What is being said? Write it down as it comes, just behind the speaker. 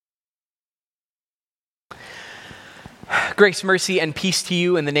Grace, mercy, and peace to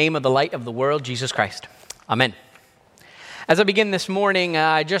you in the name of the light of the world, Jesus Christ. Amen. As I begin this morning,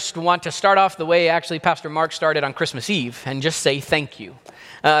 I just want to start off the way actually Pastor Mark started on Christmas Eve and just say thank you.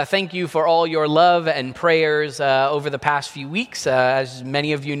 Thank you for all your love and prayers over the past few weeks. As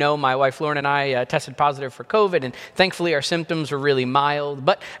many of you know, my wife Lauren and I tested positive for COVID, and thankfully our symptoms were really mild.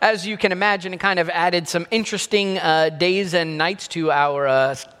 But as you can imagine, it kind of added some interesting days and nights to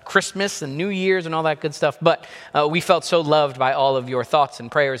our Christmas and New Year's and all that good stuff. But we felt so loved by all of your thoughts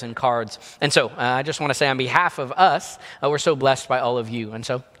and prayers and cards. And so I just want to say on behalf of us, we're so blessed by all of you. And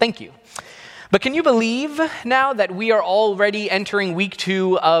so thank you. But can you believe now that we are already entering week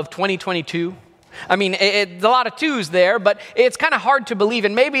 2 of 2022? I mean, it's a lot of twos there, but it's kind of hard to believe.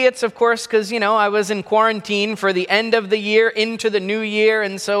 And maybe it's, of course, because, I was in quarantine for the end of the year into the new year,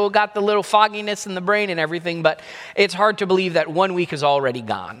 and so got the little fogginess in the brain and everything. But it's hard to believe that 1 week is already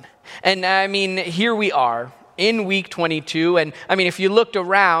gone. And I mean, here we are in week 22. And I mean, if you looked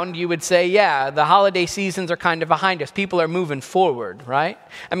around, you would say, yeah, the holiday seasons are kind of behind us. People are moving forward, right?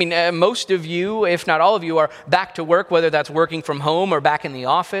 I mean, most of you, if not all of you, are back to work, whether that's working from home or back in the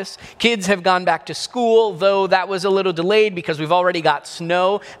office. Kids have gone back to school, though that was a little delayed because we've already got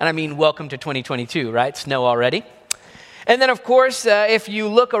snow. And I mean, welcome to 2022, right? Snow already. And then, of course, if you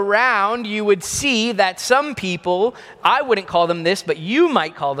look around, you would see that some people, I wouldn't call them this, but you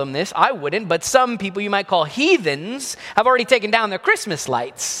might call them this. I wouldn't, but some people you might call heathens have already taken down their Christmas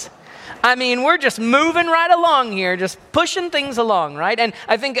lights. I mean, we're just moving right along here, just pushing things along, right? And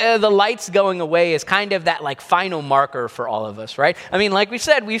I think the lights going away is kind of that final marker for all of us, right? I mean, like we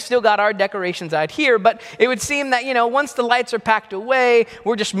said, we've still got our decorations out here, but it would seem that, once the lights are packed away,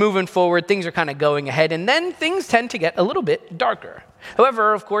 we're just moving forward, things are kind of going ahead, and then things tend to get a little bit darker.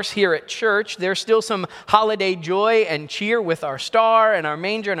 However, of course, here at church, there's still some holiday joy and cheer with our star and our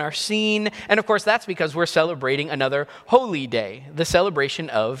manger and our scene. And of course, that's because we're celebrating another holy day, the celebration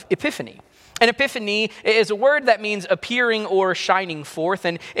of Epiphany. And Epiphany is a word that means appearing or shining forth.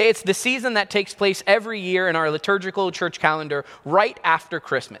 And it's the season that takes place every year in our liturgical church calendar right after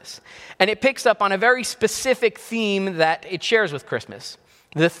Christmas. And it picks up on a very specific theme that it shares with Christmas,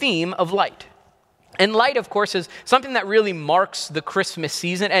 the theme of light. And light, of course, is something that really marks the Christmas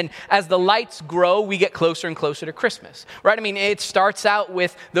season. And as the lights grow, we get closer and closer to Christmas, right? I mean, it starts out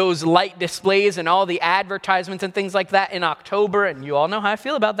with those light displays and all the advertisements and things like that in October. And you all know how I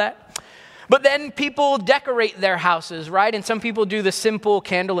feel about that. But then people decorate their houses, right? And some people do the simple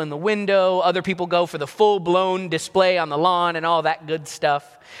candle in the window. Other people go for the full-blown display on the lawn and all that good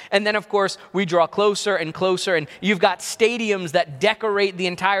stuff. And then, of course, we draw closer and closer. And you've got stadiums that decorate the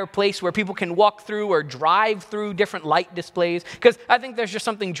entire place where people can walk through or drive through different light displays. Because I think there's just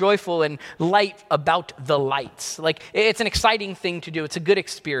something joyful and light about the lights. It's an exciting thing to do. It's a good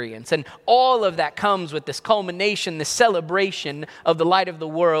experience. And all of that comes with this culmination, this celebration of the light of the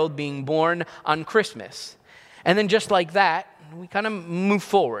world being born on Christmas. And then just like that, we kind of move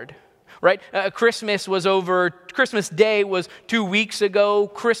forward, right? Christmas Day was 2 weeks ago.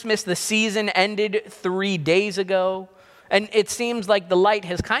 Christmas, the season, ended 3 days ago. And it seems like the light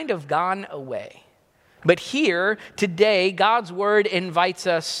has kind of gone away. But here, today, God's word invites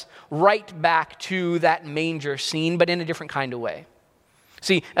us right back to that manger scene, but in a different kind of way.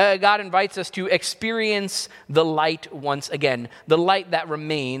 See, God invites us to experience the light once again, the light that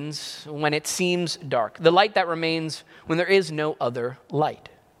remains when it seems dark, the light that remains when there is no other light.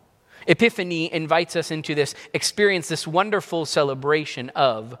 Epiphany invites us into this experience, this wonderful celebration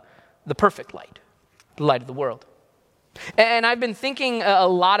of the perfect light, the light of the world. And I've been thinking a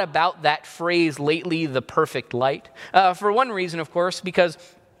lot about that phrase lately, the perfect light. For one reason, of course, because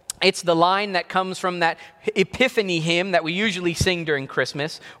it's the line that comes from that Epiphany hymn that we usually sing during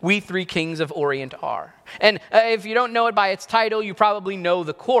Christmas, "We Three Kings of Orient Are." And if you don't know it by its title, you probably know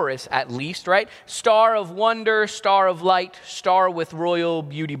the chorus at least, right? Star of wonder, star of light, star with royal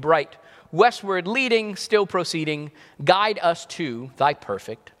beauty bright, westward leading, still proceeding, guide us to thy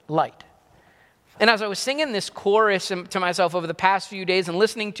perfect light. And as I was singing this chorus to myself over the past few days and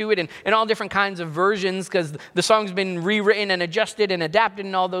listening to it in all different kinds of versions, because the song's been rewritten and adjusted and adapted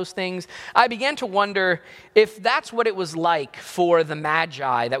and all those things, I began to wonder if that's what it was like for the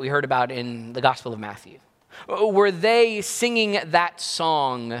Magi that we heard about in the Gospel of Matthew. Were they singing that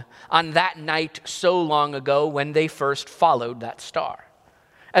song on that night so long ago when they first followed that star?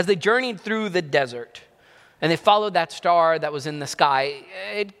 As they journeyed through the desert and they followed that star that was in the sky,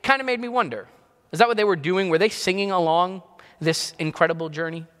 it kind of made me wonder. Is that what they were doing? Were they singing along this incredible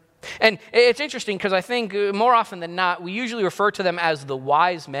journey? And it's interesting because I think more often than not, we usually refer to them as the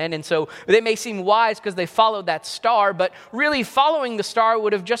wise men. And so they may seem wise because they followed that star, but really following the star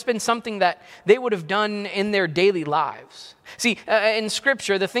would have just been something that they would have done in their daily lives. See, in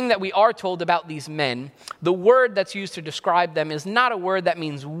Scripture, the thing that we are told about these men, the word that's used to describe them is not a word that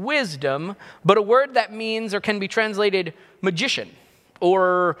means wisdom, but a word that means or can be translated magician,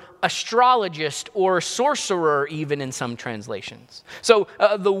 or astrologist, or sorcerer, even in some translations. So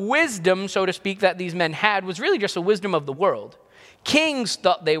the wisdom, so to speak, that these men had was really just a wisdom of the world. Kings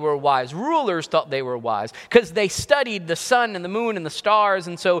thought they were wise. Rulers thought they were wise because they studied the sun and the moon and the stars,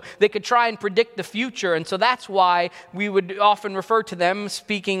 and so they could try and predict the future. And so that's why we would often refer to them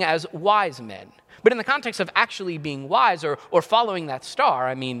speaking as wise men. But in the context of actually being wise or following that star,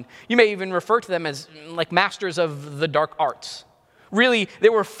 I mean, you may even refer to them as like masters of the dark arts. Really, they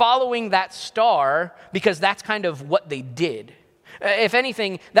were following that star because that's kind of what they did. If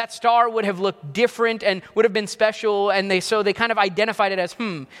anything, that star would have looked different and would have been special, and so they kind of identified it as,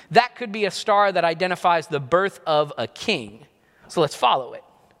 that could be a star that identifies the birth of a king. So let's follow it.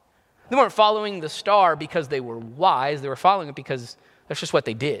 They weren't following the star because they were wise. They were following it because that's just what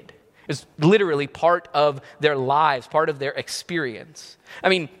they did. It's literally part of their lives, part of their experience. I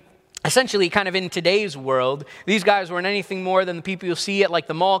mean, essentially, kind of in today's world, these guys weren't anything more than the people you'll see at like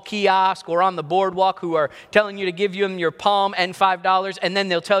the mall kiosk or on the boardwalk who are telling you to give them your palm and $5, and then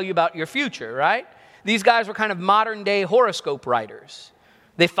they'll tell you about your future, right? These guys were kind of modern day horoscope writers.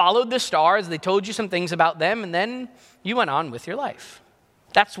 They followed the stars, they told you some things about them, and then you went on with your life.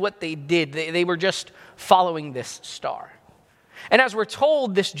 That's what they did. They were just following this star. And as we're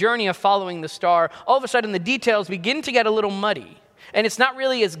told this journey of following the star, all of a sudden the details begin to get a little muddy. And it's not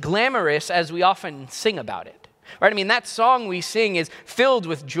really as glamorous as we often sing about it, right? I mean, that song we sing is filled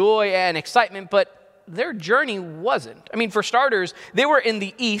with joy and excitement, but their journey wasn't. I mean, for starters, they were in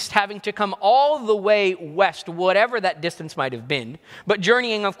the east, having to come all the way west, whatever that distance might have been. But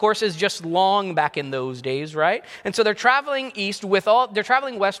journeying, of course, is just long back in those days, right? And so they're traveling they're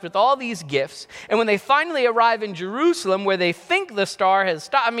traveling west with all these gifts. And when they finally arrive in Jerusalem, where they think the star has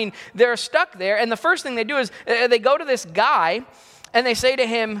stopped, I mean, they're stuck there. And the first thing they do is they go to this guy, and they say to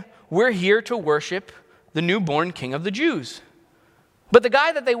him, "We're here to worship the newborn King of the Jews." But the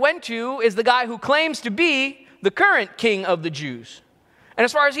guy that they went to is the guy who claims to be the current King of the Jews. And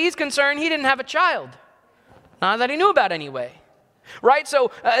as far as he's concerned, he didn't have a child. Not that he knew about anyway. Right?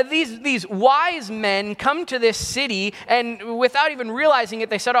 So these wise men come to this city, and without even realizing it,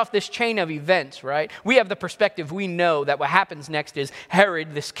 they set off this chain of events, right? We have the perspective, we know that what happens next is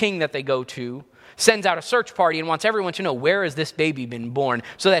Herod, this king that they go to, sends out a search party and wants everyone to know, where has this baby been born,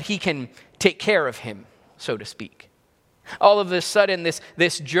 so that he can take care of him, so to speak. All of a sudden,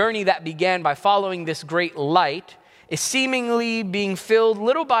 this journey that began by following this great light is seemingly being filled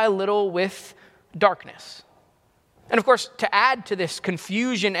little by little with darkness. And of course, to add to this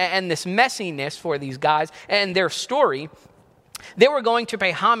confusion and this messiness for these guys and their story, they were going to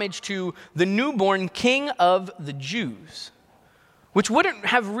pay homage to the newborn King of the Jews, which wouldn't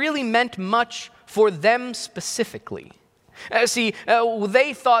have really meant much for them specifically.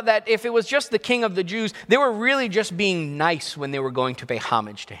 They thought that if it was just the King of the Jews, they were really just being nice when they were going to pay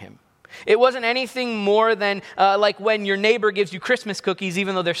homage to him. It wasn't anything more than like when your neighbor gives you Christmas cookies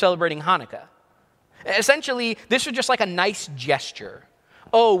even though they're celebrating Hanukkah. Essentially, this was just like a nice gesture.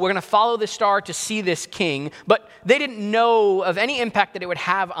 Oh, we're going to follow this star to see this king, but they didn't know of any impact that it would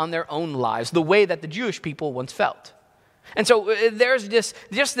have on their own lives, the way that the Jewish people once felt. And so there's just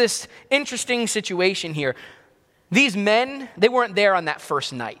this interesting situation here. These men, they weren't there on that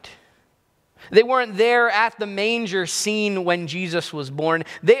first night. They weren't there at the manger scene when Jesus was born.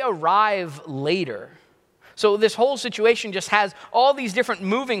 They arrive later. So this whole situation just has all these different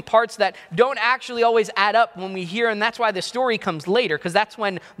moving parts that don't actually always add up when we hear, and that's why the story comes later, because that's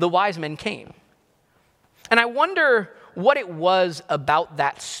when the wise men came. And I wonder what it was about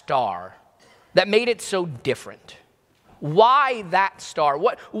that star that made it so different. Why that star?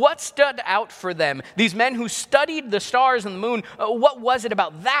 What stood out for them? These men who studied the stars and the moon, what was it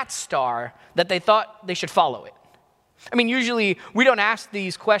about that star that they thought they should follow it? I mean, usually we don't ask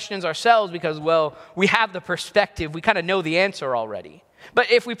these questions ourselves because, well, we have the perspective. We kind of know the answer already.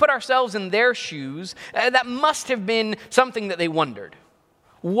 But if we put ourselves in their shoes, that must have been something that they wondered.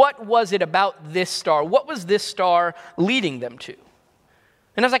 What was it about this star? What was this star leading them to?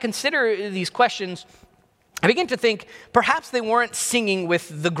 And as I consider these questions, I begin to think perhaps they weren't singing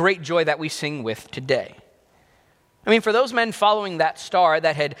with the great joy that we sing with today. I mean, for those men following that star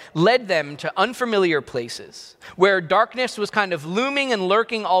that had led them to unfamiliar places, where darkness was kind of looming and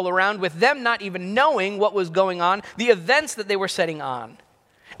lurking all around with them not even knowing what was going on, the events that they were setting on.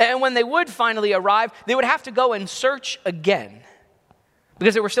 And when they would finally arrive, they would have to go and search again,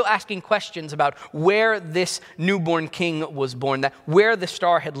 because they were still asking questions about where this newborn king was born, where the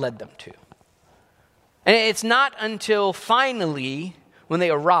star had led them to. And it's not until finally, when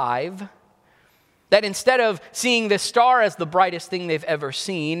they arrive, that instead of seeing this star as the brightest thing they've ever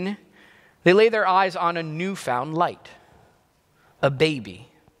seen, they lay their eyes on a newfound light, a baby,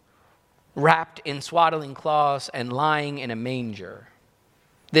 wrapped in swaddling cloths and lying in a manger.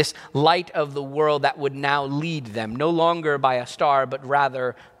 This light of the world that would now lead them, no longer by a star, but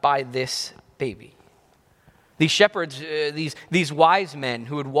rather by this baby. These shepherds, these wise men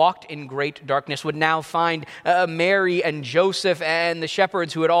who had walked in great darkness would now find Mary and Joseph and the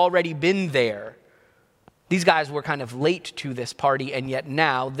shepherds who had already been there. These guys were kind of late to this party, and yet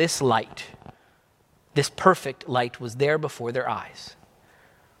now this light, this perfect light, was there before their eyes.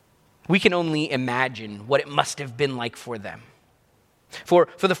 We can only imagine what it must have been like for them. For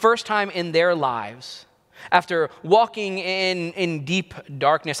the first time in their lives, after walking in deep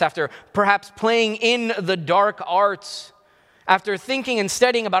darkness, after perhaps playing in the dark arts, after thinking and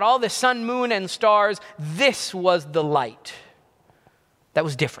studying about all the sun, moon, and stars, this was the light that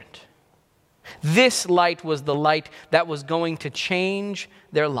was different. This light was the light that was going to change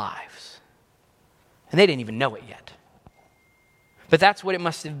their lives. And they didn't even know it yet. But that's what it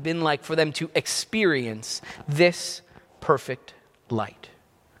must have been like for them to experience this perfect light.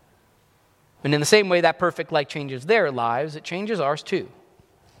 And in the same way that perfect light changes their lives, it changes ours too.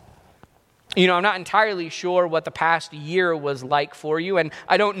 You know, I'm not entirely sure what the past year was like for you, and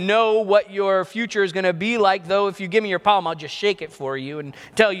I don't know what your future is going to be like, though if you give me your palm, I'll just shake it for you and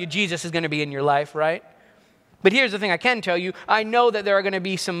tell you Jesus is going to be in your life, right? But here's the thing I can tell you. I know that there are going to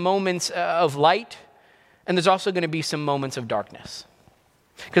be some moments of light, and there's also going to be some moments of darkness.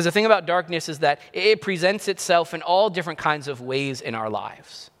 Because the thing about darkness is that it presents itself in all different kinds of ways in our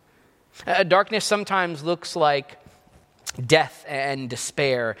lives. Darkness sometimes looks like death and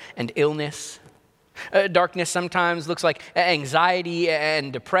despair and illness. Darkness sometimes looks like anxiety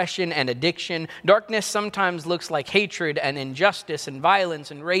and depression and addiction. Darkness sometimes looks like hatred and injustice and violence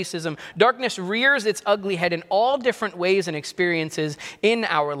and racism. Darkness rears its ugly head in all different ways and experiences in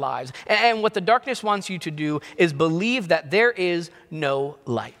our lives. And what the darkness wants you to do is believe that there is no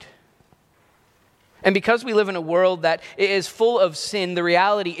light. And because we live in a world that is full of sin, the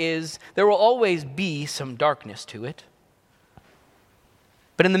reality is there will always be some darkness to it.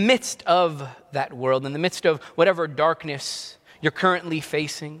 But in the midst of that world, in the midst of whatever darkness you're currently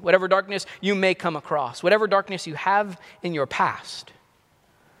facing, whatever darkness you may come across, whatever darkness you have in your past,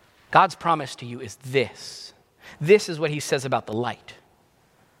 God's promise to you is this. This is what he says about the light.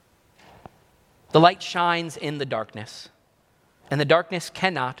 The light shines in the darkness, and the darkness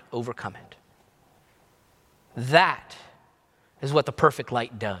cannot overcome it. That is what the perfect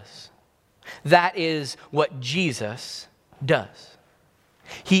light does. That is what Jesus does.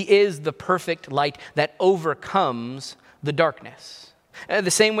 He is the perfect light that overcomes the darkness.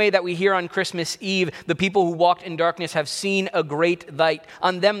 The same way that we hear on Christmas Eve, the people who walked in darkness have seen a great light.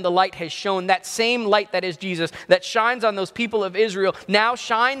 On them the light has shone. That same light that is Jesus, that shines on those people of Israel, now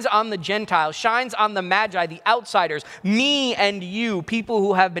shines on the Gentiles, shines on the Magi, the outsiders, me and you, people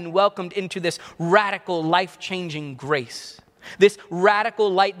who have been welcomed into this radical, life-changing grace. This radical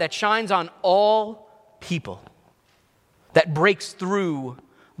light that shines on all people, that breaks through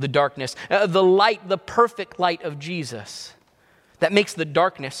the darkness. The light, the perfect light of Jesus that makes the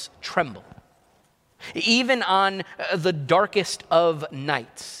darkness tremble. Even on the darkest of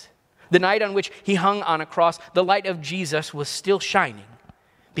nights, the night on which he hung on a cross, the light of Jesus was still shining,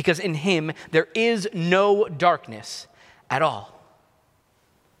 because in him there is no darkness at all.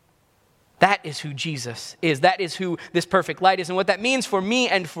 That is who Jesus is. That is who this perfect light is. And what that means for me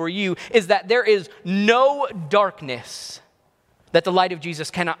and for you is that there is no darkness that the light of Jesus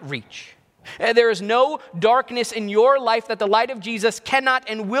cannot reach. There is no darkness in your life that the light of Jesus cannot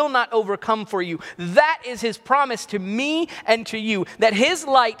and will not overcome for you. That is his promise to me and to you, that his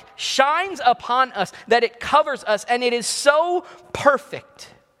light shines upon us, that it covers us, and it is so perfect,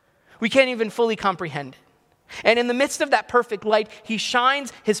 we can't even fully comprehend it. And in the midst of that perfect light, he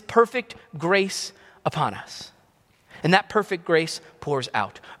shines his perfect grace upon us. And that perfect grace pours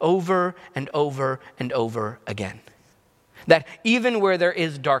out over and over and over again. That even where there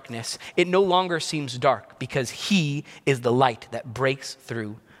is darkness, it no longer seems dark, because he is the light that breaks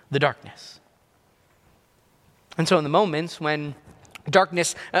through the darkness. And so in the moments when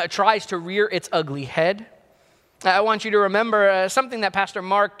darkness tries to rear its ugly head, I want you to remember something that Pastor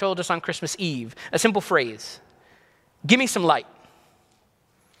Mark told us on Christmas Eve, a simple phrase: give me some light.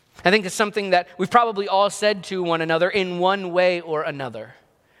 I think it's something that we've probably all said to one another in one way or another.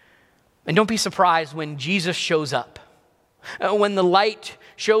 And don't be surprised when Jesus shows up, when the light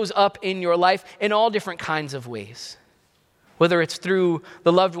shows up in your life in all different kinds of ways. Whether it's through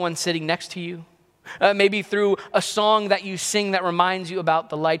the loved one sitting next to you, maybe through a song that you sing that reminds you about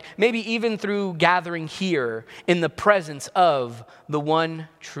the light, maybe even through gathering here in the presence of the one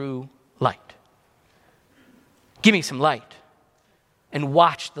true light. Give me some light and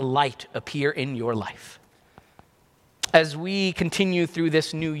watch the light appear in your life. As we continue through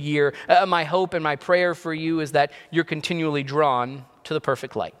this new year, my hope and my prayer for you is that you're continually drawn to the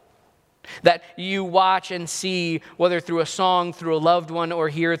perfect light. That you watch and see, whether through a song, through a loved one, or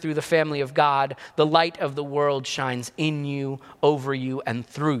here through the family of God, the light of the world shines in you, over you, and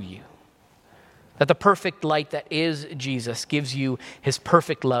through you. That the perfect light that is Jesus gives you his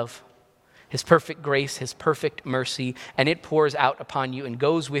perfect love, his perfect grace, his perfect mercy, and it pours out upon you and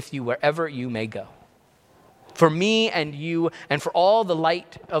goes with you wherever you may go. For me and you, and for all the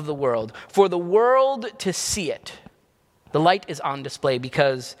light of the world, for the world to see it, the light is on display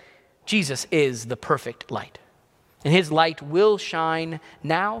because Jesus is the perfect light. And his light will shine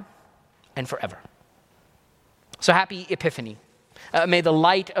now and forever. So happy Epiphany. May the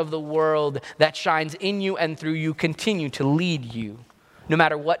light of the world that shines in you and through you continue to lead you, no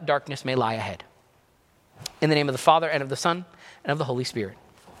matter what darkness may lie ahead. In the name of the Father, and of the Son, and of the Holy Spirit.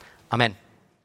 Amen.